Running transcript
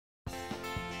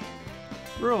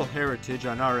Rural Heritage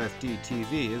on RFD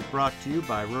TV is brought to you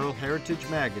by Rural Heritage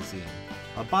Magazine,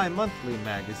 a bi-monthly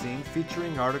magazine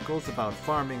featuring articles about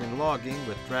farming and logging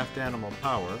with draft animal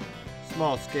power,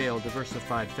 small-scale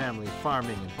diversified family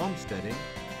farming and homesteading,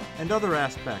 and other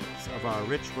aspects of our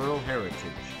rich rural heritage.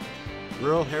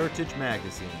 Rural Heritage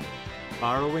Magazine,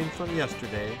 borrowing from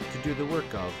yesterday to do the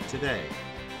work of today.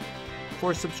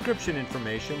 For subscription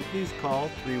information, please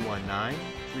call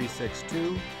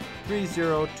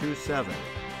 319-362-3027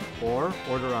 or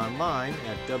order online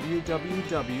at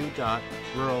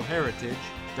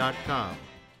www.ruralheritage.com.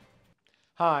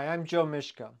 Hi, I'm Joe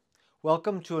Mishka.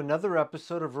 Welcome to another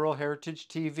episode of Rural Heritage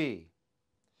TV.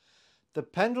 The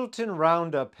Pendleton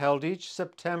Roundup, held each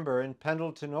September in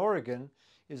Pendleton, Oregon,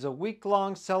 is a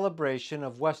week-long celebration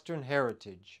of Western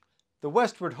heritage. The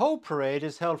Wagons Ho Parade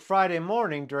is held Friday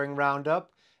morning during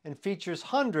Roundup and features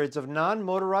hundreds of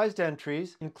non-motorized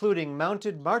entries, including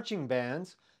mounted marching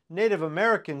bands, Native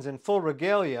Americans in full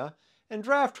regalia, and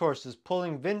draft horses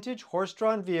pulling vintage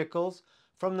horse-drawn vehicles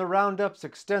from the Roundup's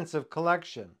extensive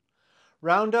collection.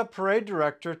 Roundup Parade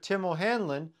Director Tim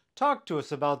O'Hanlon talked to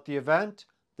us about the event,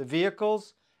 the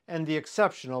vehicles, and the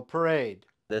exceptional parade.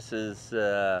 This is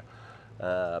a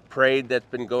parade that's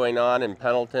been going on in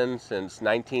Pendleton since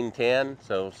 1910.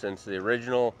 So since the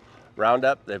original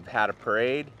Roundup, they've had a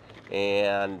parade,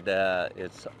 and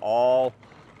it's all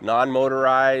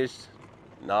non-motorized,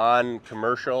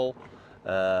 non-commercial,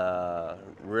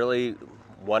 really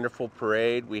wonderful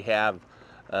parade. We have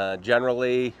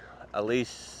generally at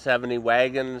least 70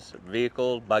 wagons,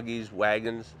 vehicles, buggies,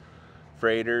 wagons,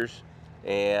 freighters,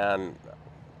 and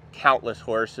countless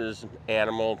horses,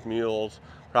 animals, mules,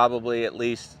 probably at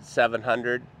least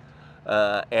 700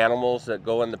 animals that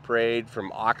go in the parade,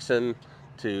 from oxen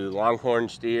to longhorn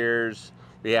steers.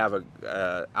 We have an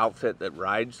outfit that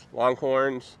rides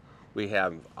longhorns. We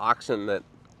have oxen that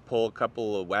pull a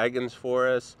couple of wagons for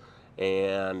us,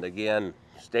 and again,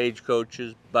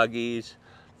 stagecoaches, buggies,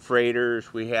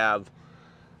 freighters. We have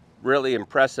really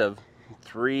impressive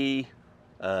 3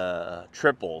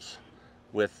 triples.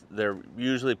 They're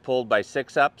usually pulled by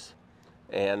 6-ups,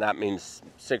 and that means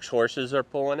 6 horses are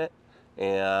pulling it,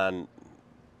 and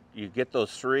you get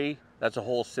those 3, that's a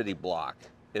whole city block.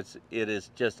 It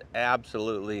is just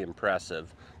absolutely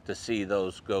impressive to see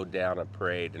those go down a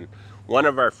parade. And one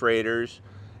of our freighters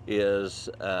dates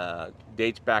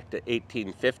back to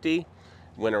 1850,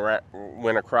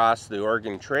 went across the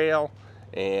Oregon Trail,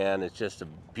 and it's just a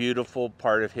beautiful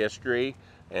part of history,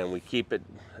 and we keep it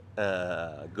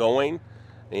going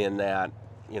in that,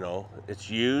 you know, it's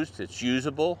used, it's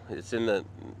usable, it's in the,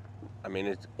 I mean,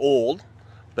 it's old,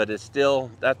 but it's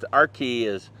still, our key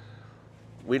is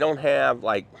we don't have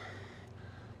like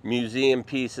museum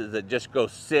pieces that just go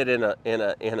sit in a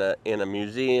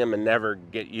museum and never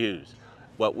get used.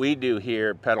 What we do here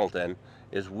at Pendleton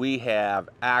is we have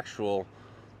actual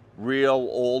real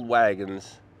old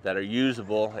wagons that are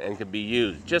usable and can be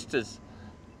used. Just as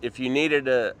if you needed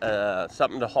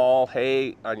something to haul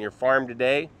hay on your farm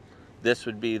today, this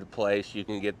would be the place you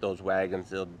can get those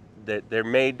wagons. They're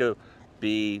made to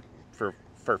be for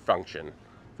function,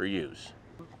 for use.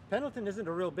 Pendleton isn't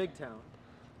a real big town.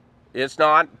 It's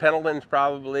not. Pendleton's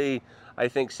probably, I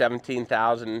think,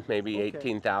 17,000, maybe Okay.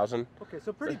 18,000. Okay,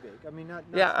 so pretty big. I mean, not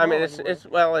yeah, small I mean, it's anyway.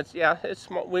 it's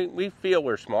small. We feel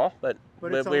we're small, but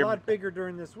it's a lot bigger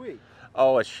during this week.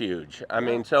 Oh, it's huge. I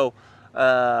mean, so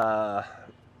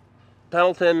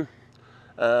Pendleton,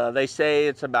 they say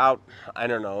it's about, I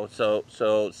don't know,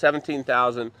 so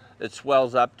 17,000. It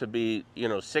swells up to be,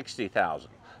 60,000.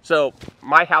 So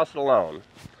my house alone,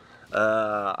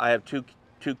 I have two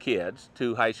kids,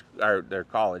 2 high school, or they're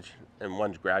college, and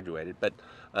one's graduated. But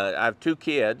I have 2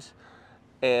 kids,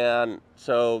 and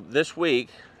so this week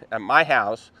at my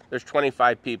house there's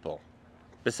 25 people,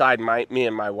 beside me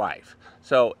and my wife.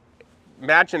 So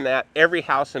imagine that every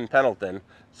house in Pendleton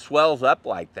swells up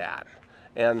like that,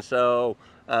 and so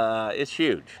it's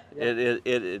huge.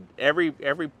 Yeah.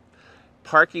 Every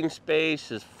parking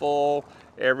space is full.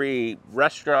 Every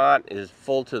restaurant is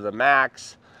full to the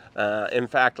max. In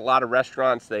fact, a lot of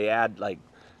restaurants, they add like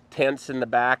tents in the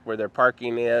back where their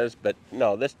parking is, but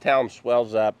no, this town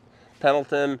swells up.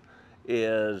 Pendleton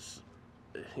is,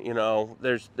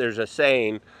 there's a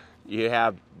saying, you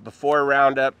have before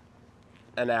Roundup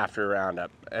and after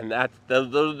Roundup, and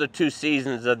those are the 2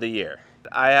 seasons of the year.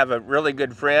 I have a really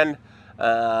good friend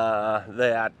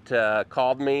that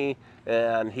called me,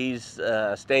 and he's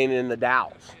staying in the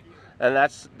Dalles, and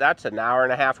that's an hour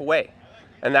and a half away.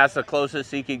 And that's the closest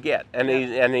he could get, and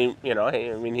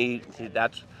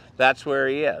that's where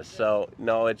he is. So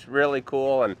no, it's really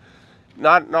cool, and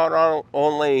not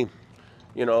only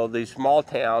you know, these small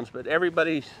towns, but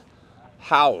everybody's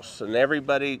house, and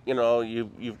everybody, you know,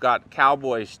 you've got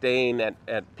cowboys staying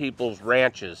at people's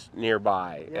ranches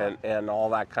nearby, Yeah. and all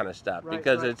that kind of stuff, Right,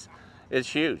 because right. it's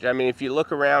huge. I mean, if you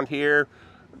look around here,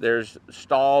 there's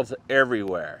stalls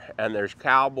everywhere, and there's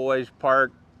cowboys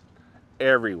parked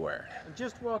everywhere. And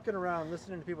just walking around,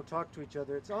 listening to people talk to each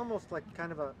other, it's almost like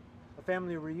kind of a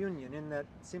family reunion, in that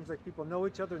it seems like people know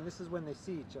each other, and this is when they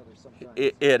see each other sometimes.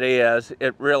 It is.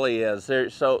 It really is.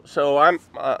 So I'm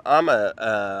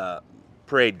a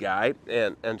parade guy,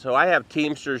 and so I have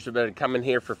Teamsters that have been coming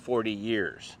here for 40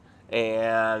 years,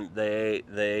 and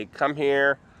they come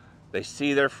here, they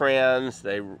see their friends,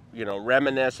 they, you know,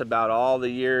 reminisce about all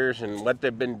the years and what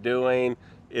they've been doing.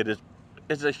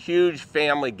 It's a huge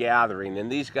family gathering,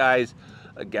 and these guys,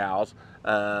 gals,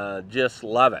 just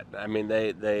love it. I mean,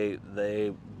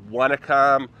 they want to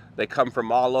come. They come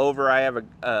from all over. I have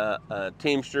a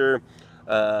Teamster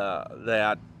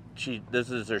that this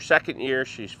is her second year.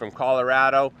 She's from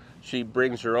Colorado. She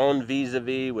brings her own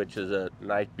vis-a-vis, which is a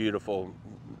nice, beautiful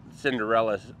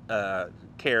Cinderella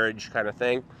carriage kind of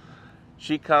thing.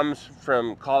 She comes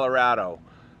from Colorado,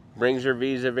 brings her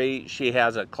vis-a-vis. She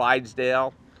has a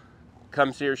Clydesdale.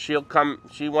 Comes here. She'll come.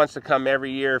 She wants to come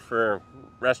every year for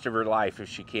rest of her life if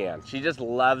she can. She just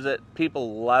loves it.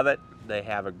 People love it. They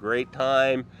have a great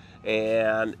time,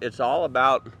 and it's all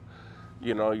about,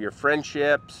 you know, your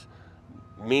friendships,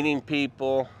 meeting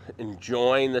people,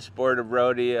 enjoying the sport of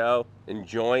rodeo,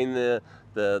 enjoying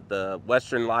the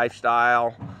Western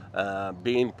lifestyle,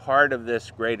 being part of this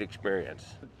great experience.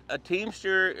 A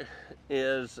Teamster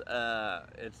is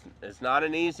it's not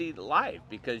an easy life,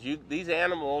 because these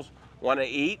animals want to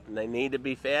eat, and they need to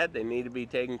be fed, they need to be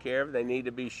taken care of, they need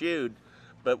to be shoed.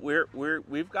 But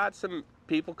we've got some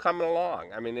people coming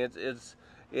along. I mean, it's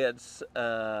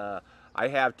I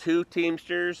have two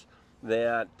Teamsters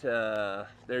that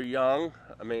they're young.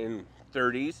 I mean,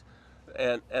 30s,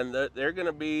 and they're going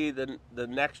to be the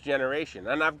next generation.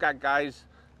 And I've got guys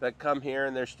that come here,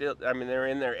 and they're still, I mean, they're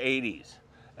in their 80s,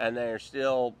 and they're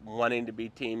still wanting to be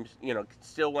teams. You know,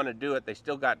 still want to do it. They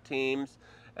still got teams,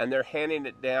 and they're handing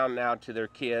it down now to their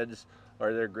kids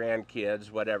or their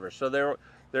grandkids, whatever. So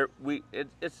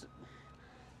it's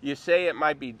you say it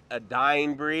might be a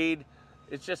dying breed.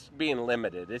 It's just being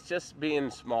limited. It's just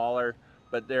being smaller.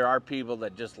 But there are people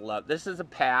that just love. This is a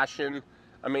passion.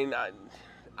 I mean,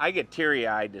 I get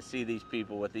teary-eyed to see these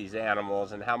people with these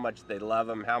animals and how much they love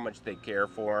them, how much they care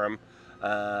for them.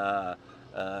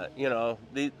 You know,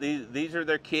 these are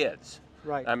their kids.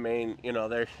 Right. I mean, you know,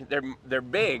 they're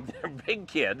big, they're big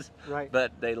kids. Right.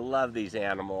 But they love these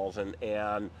animals, and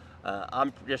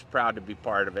I'm just proud to be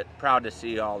part of it. Proud to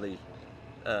see all these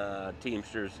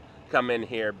Teamsters come in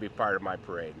here, be part of my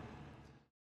parade.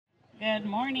 Good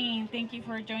morning. Thank you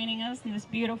for joining us on this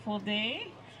beautiful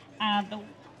day. Are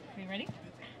you ready?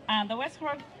 The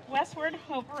Westward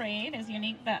Ho Parade is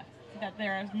unique that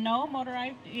there are no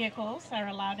motorized vehicles that are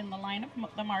allowed in the line of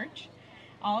the march.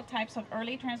 All types of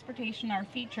early transportation are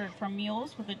featured, from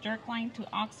mules with a jerk line to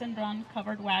oxen-drawn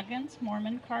covered wagons,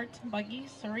 Mormon carts,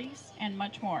 buggies, surreys, and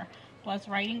much more, plus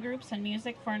riding groups and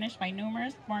music furnished by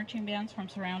numerous marching bands from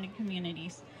surrounding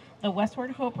communities. The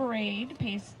Westward Ho Parade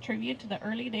pays tribute to the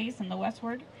early days in the West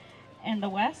and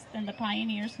the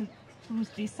pioneers whose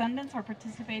descendants are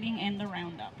participating in the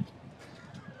Roundup.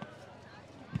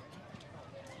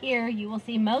 Here you will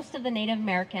see most of the Native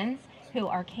Americans who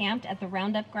are camped at the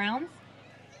Roundup grounds,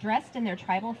 dressed in their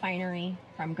tribal finery,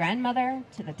 from grandmother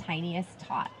to the tiniest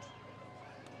tot.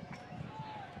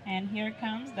 And here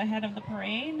comes the head of the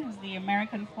parade, is the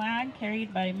American flag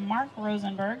carried by Mark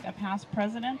Rosenberg, a past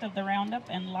president of the Roundup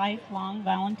and lifelong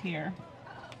volunteer.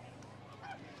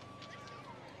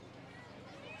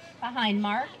 Behind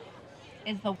Mark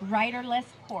is the riderless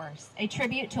horse, a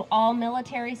tribute to all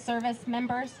military service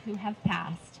members who have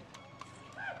passed.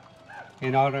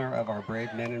 In honor of our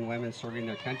brave men and women serving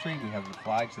their country, we have the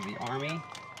flags of the Army,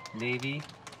 Navy,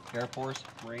 Air Force,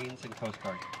 Marines, and Coast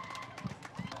Guard.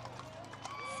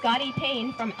 Scotty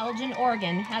Payne from Elgin,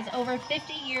 Oregon, has over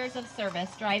 50 years of service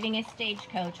driving a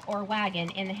stagecoach or wagon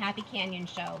in the Happy Canyon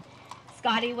Show.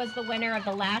 Scotty was the winner of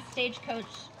the last stagecoach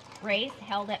race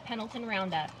held at Pendleton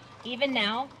Roundup. Even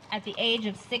now, at the age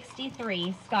of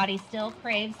 63, Scotty still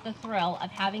craves the thrill of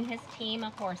having his team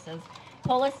of horses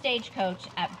pull a stagecoach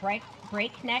at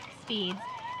breakneck speeds,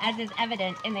 as is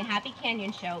evident in the Happy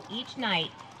Canyon Show each night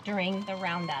during the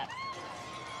Roundup.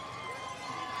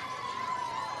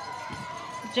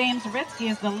 James Ritzky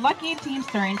is the lucky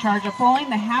Teamster in charge of pulling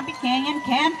the Happy Canyon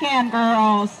Can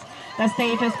Girls. The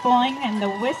stage is pulling in the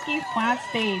Whiskey Flat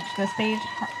stage. The stage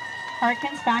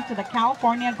harkens back to the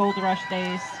California Gold Rush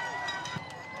days.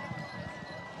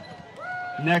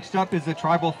 Next up is the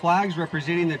tribal flags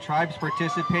representing the tribes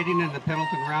participating in the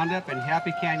Pendleton Roundup in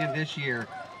Happy Canyon this year.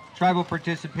 Tribal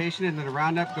participation in the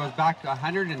Roundup goes back to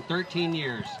 113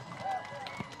 years.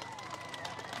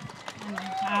 And we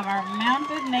have our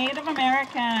mounted Native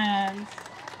Americans.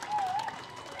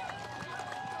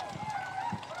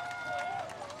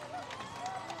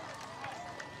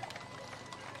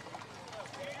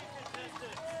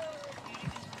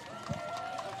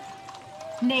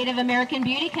 Native American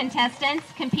beauty contestants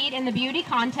compete in the beauty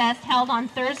contest held on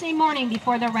Thursday morning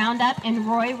before the Roundup in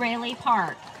Roy Raley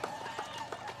Park.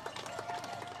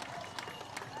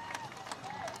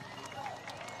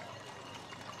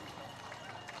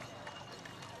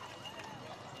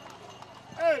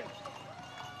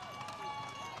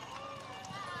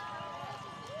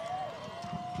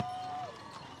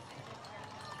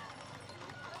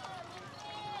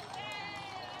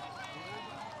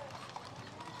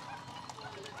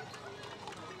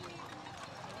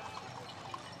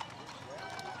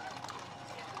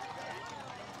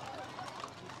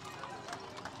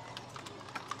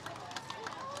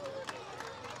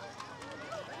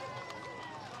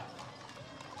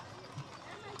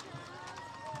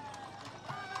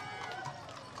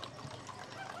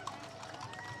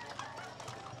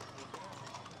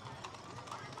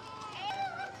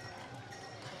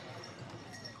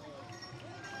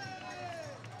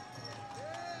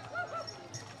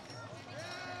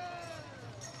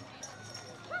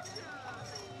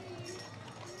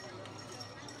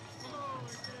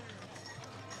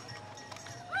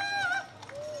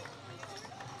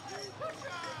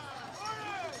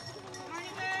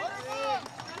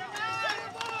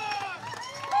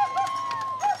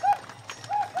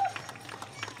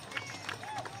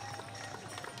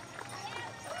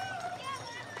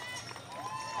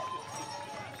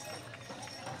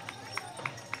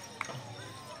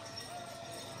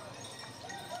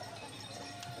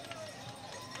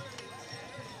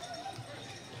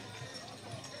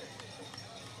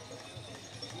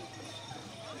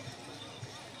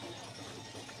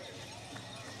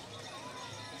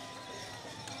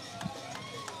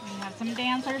 Some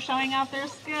dancers showing off their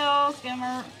skills. Give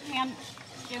them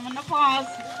an applause.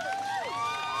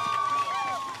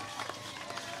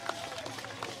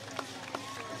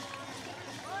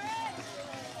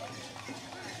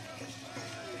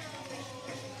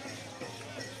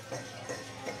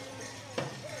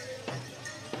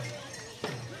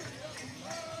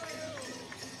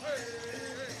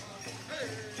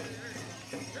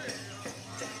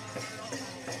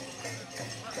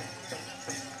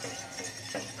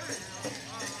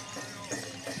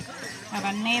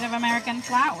 Have a Native American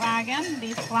flat wagon.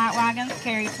 These flat wagons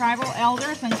carry tribal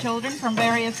elders and children from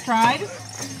various tribes.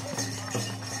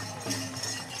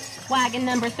 Wagon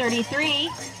number 33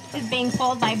 is being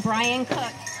pulled by Brian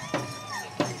Cook.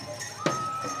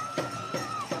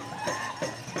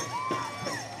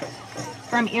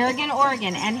 From Irrigan,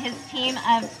 Oregon, and his team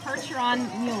of Percheron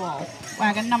mules.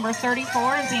 Wagon number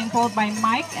 34 is being pulled by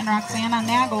Mike and Roxana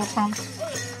Nagel from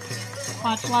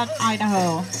Potchlot,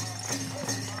 Idaho.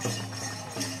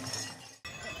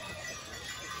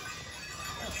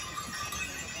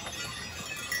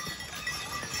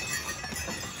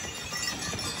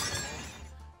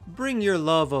 Bring your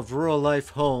love of rural life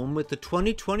home with the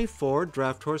 2024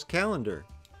 Draft Horse Calendar.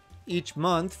 Each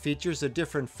month features a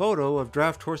different photo of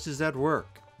draft horses at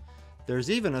work.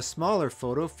 There's even a smaller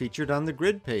photo featured on the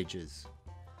grid pages.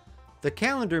 The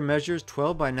calendar measures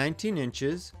 12 by 19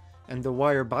 inches, and the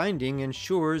wire binding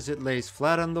ensures it lays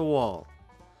flat on the wall.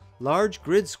 Large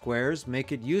grid squares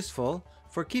make it useful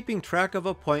for keeping track of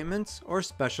appointments or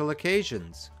special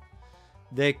occasions.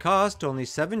 They cost only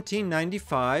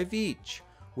 $17.95 each,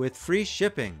 with free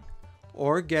shipping,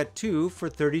 or get 2 for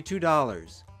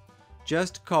 $32.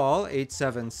 Just call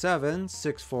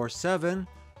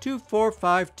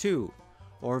 877-647-2452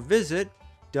 or visit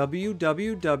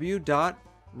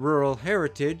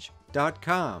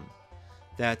www.ruralheritage.com.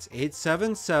 That's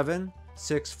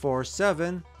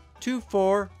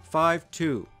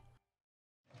 877-647-2452.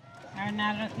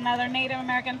 Another Native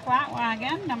American flat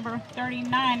wagon, number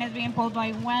 39, is being pulled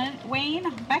by Wayne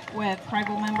Beckwith.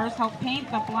 Tribal members help paint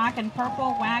the black and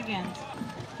purple wagons.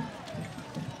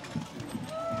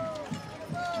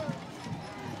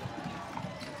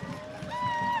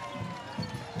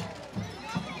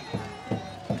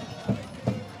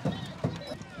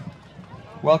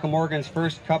 Welcome Oregon's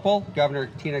first couple, Governor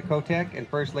Tina Kotek and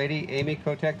First Lady Amy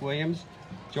Kotek Williams,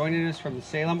 joining us from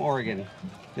Salem, Oregon.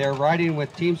 They're riding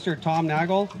with Teamster Tom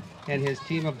Nagel and his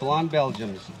team of blonde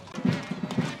Belgians.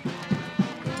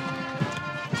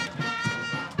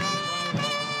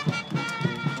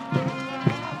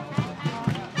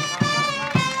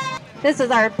 This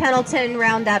is our Pendleton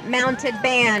Roundup mounted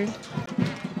band.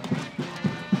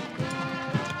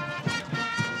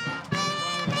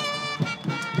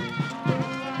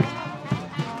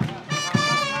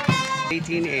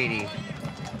 $18.80.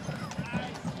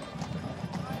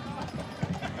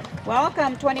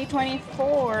 Welcome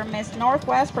 2024 Miss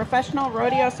Northwest Professional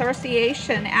Rodeo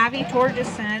Association, Abby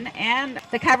Torgeson, and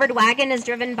The covered wagon is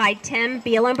driven by Tim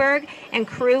Bielenberg and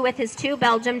crew with his 2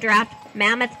 Belgium draft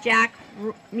Mammoth Jack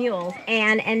mules,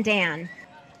 Ann and Dan.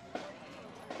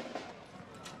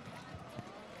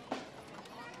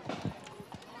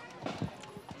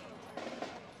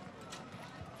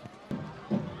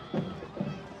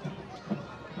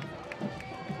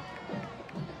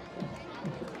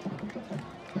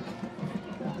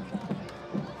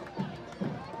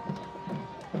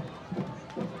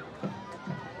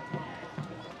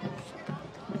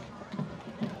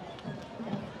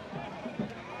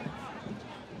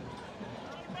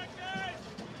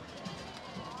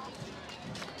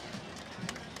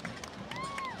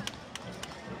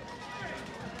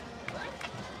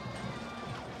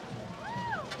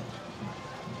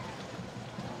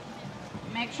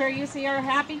 make sure you see our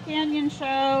Happy Canyon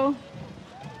show.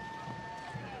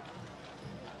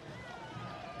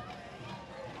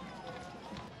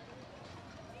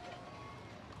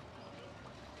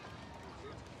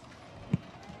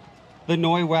 The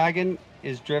Noy wagon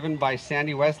is driven by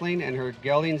Sandy Wesling and her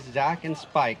geldings Zach and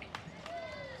Spike.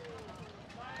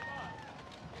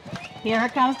 Here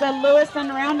comes the Lewiston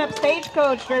Roundup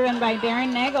Stagecoach, driven by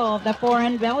Darren Nagel of the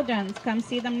Foreign Belgians. Come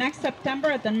see them next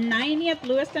September at the 90th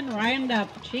Lewiston Roundup.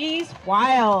 She's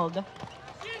wild.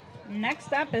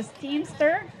 Next up is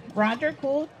Teamster Roger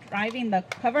Cool driving the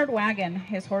covered wagon.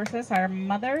 His horses are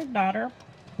mother-daughter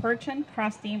Perchin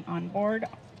Cross Team on board.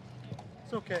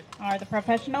 It's okay. Are the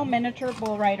professional miniature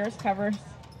bull riders, covers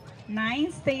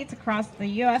 9 states across the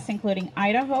U.S., including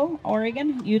Idaho,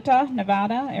 Oregon, Utah,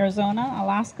 Nevada, Arizona,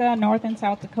 Alaska, North and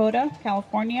South Dakota,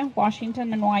 California,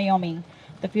 Washington, and Wyoming.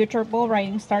 The future bull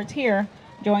riding starts here.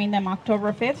 Join them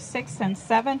October 5th, 6th, and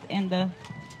 7th in the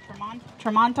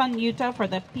Tremonton, Utah for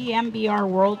the PMBR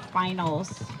World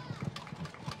Finals.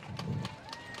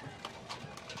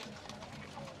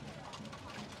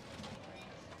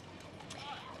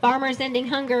 Farmers Ending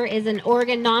Hunger is an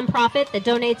Oregon nonprofit that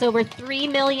donates over 3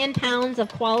 million pounds of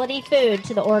quality food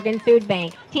to the Oregon Food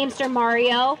Bank. Teamster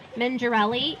Mario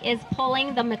Mingerelli is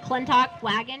pulling the McClintock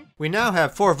wagon. We now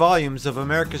have 4 volumes of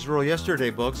America's Rural Yesterday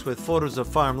books with photos of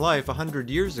farm life 100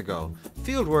 years ago.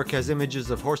 Fieldwork has images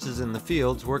of horses in the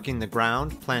fields working the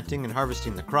ground, planting and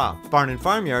harvesting the crop. Barn and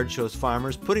Farmyard shows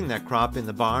farmers putting that crop in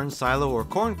the barn, silo, or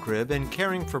corn crib and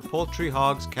caring for poultry,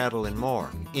 hogs, cattle, and more.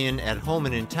 In At Home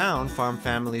and in Town, farm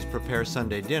families prepare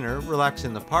Sunday dinner, relax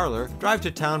in the parlor, drive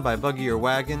to town by buggy or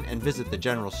wagon, and visit the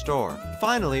general store.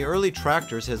 Finally, Early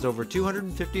Tractors has over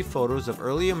 250 photos of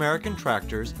early American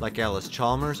tractors like Alice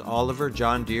Chalmers, Oliver,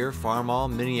 John Deere,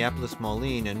 Farmall, Minneapolis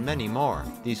Moline, and many more.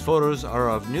 These photos are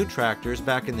of new tractors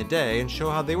back in the day and show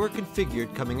how they were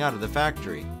configured coming out of the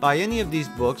factory. Buy any of these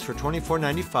books for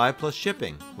 $24.95 plus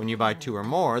shipping. When you buy 2 or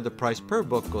more, the price per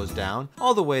book goes down,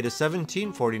 all the way to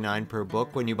 $17.49 per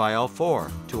book when you buy all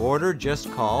 4. To order,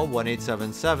 just call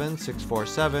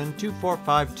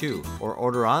 1-877-647-2452 or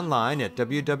order online at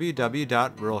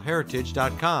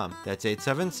www.ruralheritage.com. That's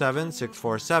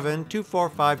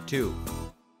 877-647-2452.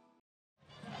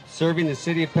 Serving the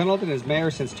city of Pendleton as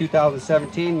mayor since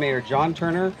 2017, Mayor John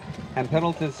Turner and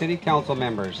Pendleton City Council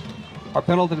members. Our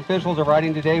Pendleton officials are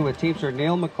riding today with Teamster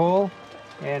Neil McCole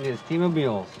and his team of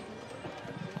mules.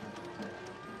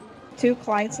 2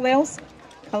 Clydesdales,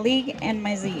 Khalid and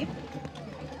Mazie.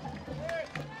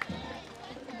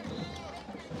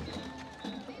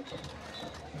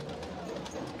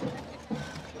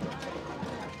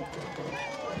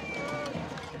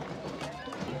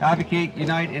 Advocate,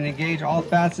 unite, and engage all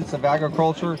facets of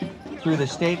agriculture through the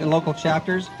state and local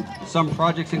chapters. Some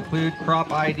projects include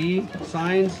Crop ID,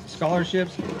 signs,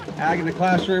 scholarships, Ag in the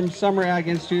Classroom, Summer Ag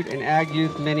Institute, and Ag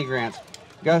Youth mini grants.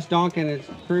 Gus Donk and his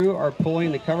crew are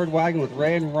pulling the covered wagon with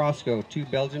Ray and Roscoe, 2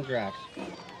 Belgian drafts.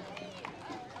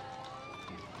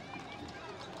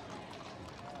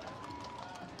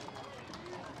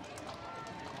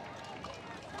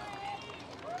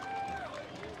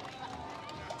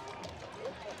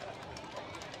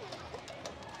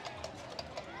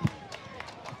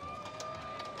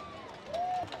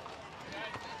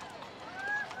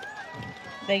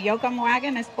 The Yoakum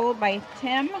wagon is pulled by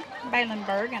Tim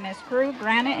Beilenberg and his crew,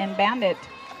 Granite and Bandit,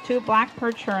 2 black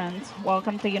Percherons.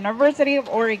 Welcome to University of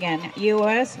Oregon.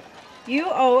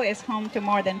 UO is home to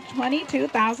more than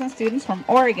 22,000 students from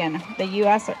Oregon, the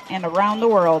U.S., and around the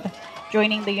world.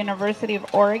 Joining the University of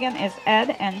Oregon is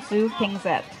Ed and Sue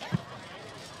Kingset.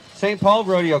 St. Paul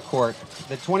Rodeo Court.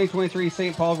 The 2023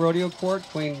 St. Paul Rodeo Court,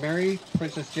 Queen Mary,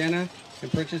 Princess Jenna, and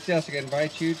Princess Jessica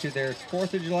invite you to their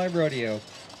 4th of July Rodeo,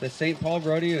 the St. Paul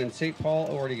Rodeo in St. Paul,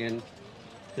 Oregon.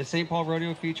 The St. Paul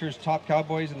Rodeo features top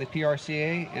cowboys in the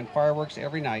PRCA and fireworks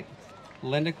every night.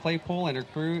 Linda Claypool and her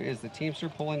crew is the teamster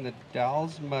pulling the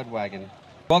Dalles Mud Wagon.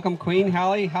 Welcome Queen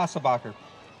Hallie Hasselbacher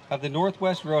of the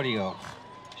Northwest Rodeo.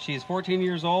 She is 14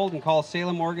 years old and calls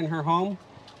Salem, Oregon her home.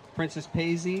 Princess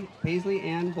Paisley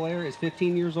Ann Blair is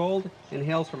 15 years old and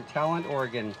hails from Talent,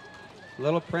 Oregon.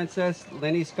 Little Princess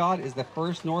Lenny Scott is the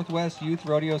first Northwest Youth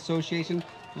Rodeo Association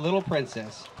Little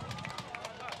Princess.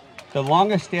 The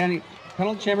longest-standing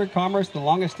Pendleton Chamber of Commerce, the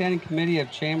longest-standing committee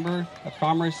of Chamber of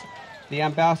Commerce, the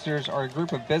ambassadors are a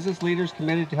group of business leaders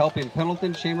committed to helping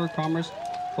Pendleton Chamber of Commerce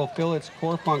fulfill its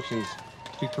core functions,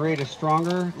 to create a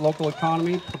stronger local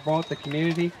economy, promote the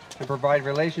community, and provide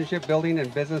relationship building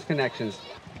and business connections.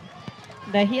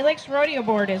 The Helix Rodeo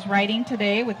Board is riding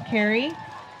today with Carrie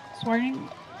Swearingen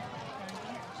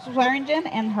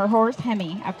and her horse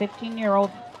Hemi, a 15-year-old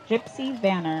Gypsy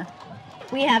Vanner.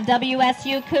 We have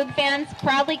WSU Coug fans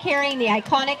proudly carrying the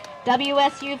iconic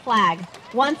WSU flag.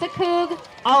 Once a Coug,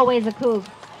 always a Coug.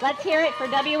 Let's hear it for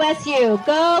WSU.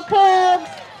 Go Cougs!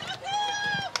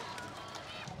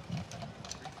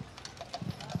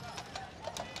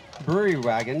 Brewery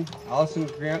Wagon, Allison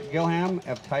Gilham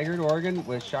of Tigard, Oregon,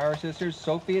 with Shire sisters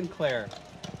Sophie and Claire.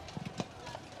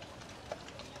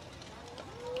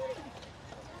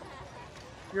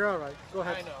 You're all right. Go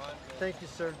ahead. Thank you,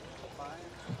 sir.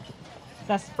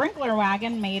 The sprinkler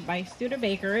wagon made by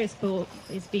Studebaker is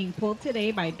being pulled today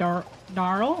by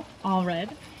Darrell Allred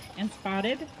and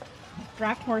spotted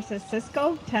draft horses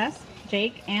Cisco, Tess,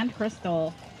 Jake, and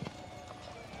Crystal.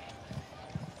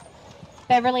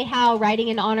 Beverly Howe riding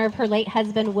in honor of her late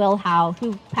husband Will Howe,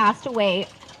 who passed away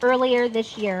earlier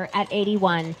this year at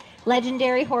 81.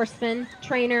 Legendary horseman,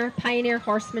 trainer, pioneer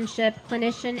horsemanship,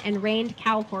 clinician, and reined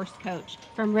cow horse coach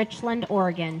from Richland,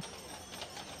 Oregon.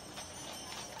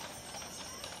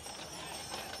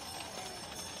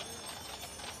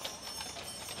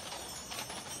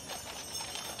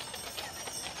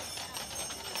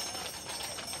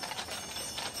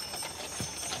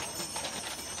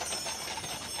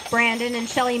 Brandon and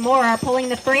Shelley Moore are pulling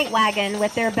the freight wagon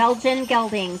with their Belgian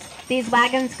geldings. These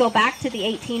wagons go back to the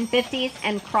 1850s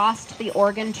and crossed the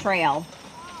Oregon Trail.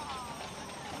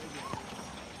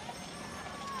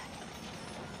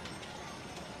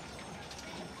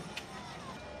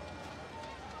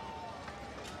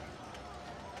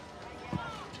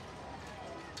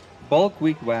 Bulk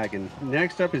Wheat Wagon.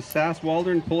 Next up is Sass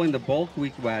Waldron pulling the Bulk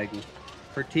Wheat Wagon.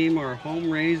 Her team are home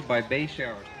raised by Bay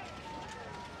Shower.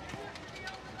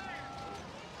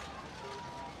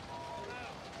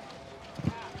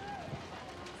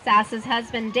 Sass's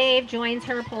husband Dave joins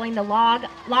her pulling the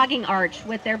logging arch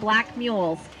with their black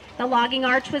mules. The logging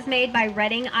arch was made by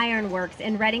Redding Iron Works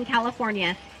in Redding,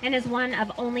 California, and is one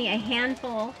of only a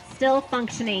handful still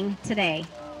functioning today.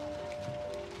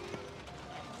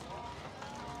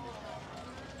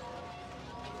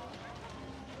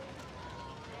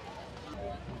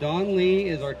 Don Lee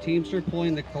is our teamster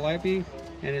pulling the Calliope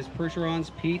and his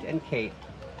Percherons Pete and Kate.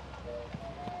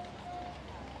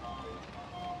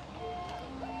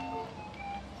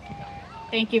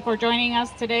 Thank you for joining us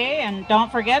today, and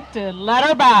don't forget to let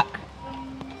her back.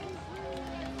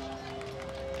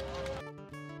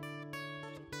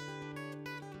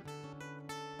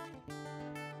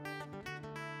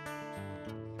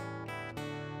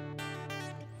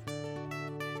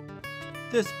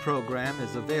 This program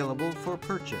is available for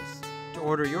purchase. To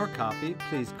order your copy,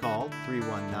 please call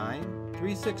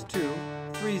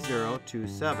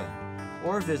 319-362-3027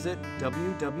 or visit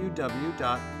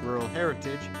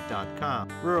www.ruralheritage.com.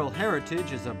 Rural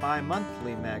Heritage is a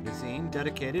bi-monthly magazine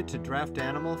dedicated to draft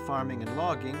animal farming and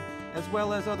logging, as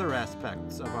well as other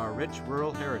aspects of our rich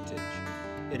rural heritage.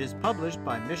 It is published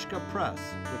by Mishka Press,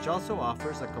 which also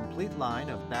offers a complete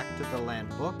line of back-to-the-land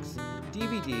books,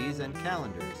 DVDs, and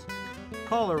calendars.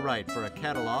 Call or write for a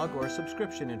catalog or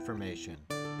subscription information,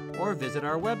 or visit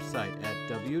our website at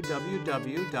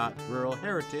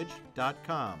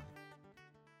www.ruralheritage.com.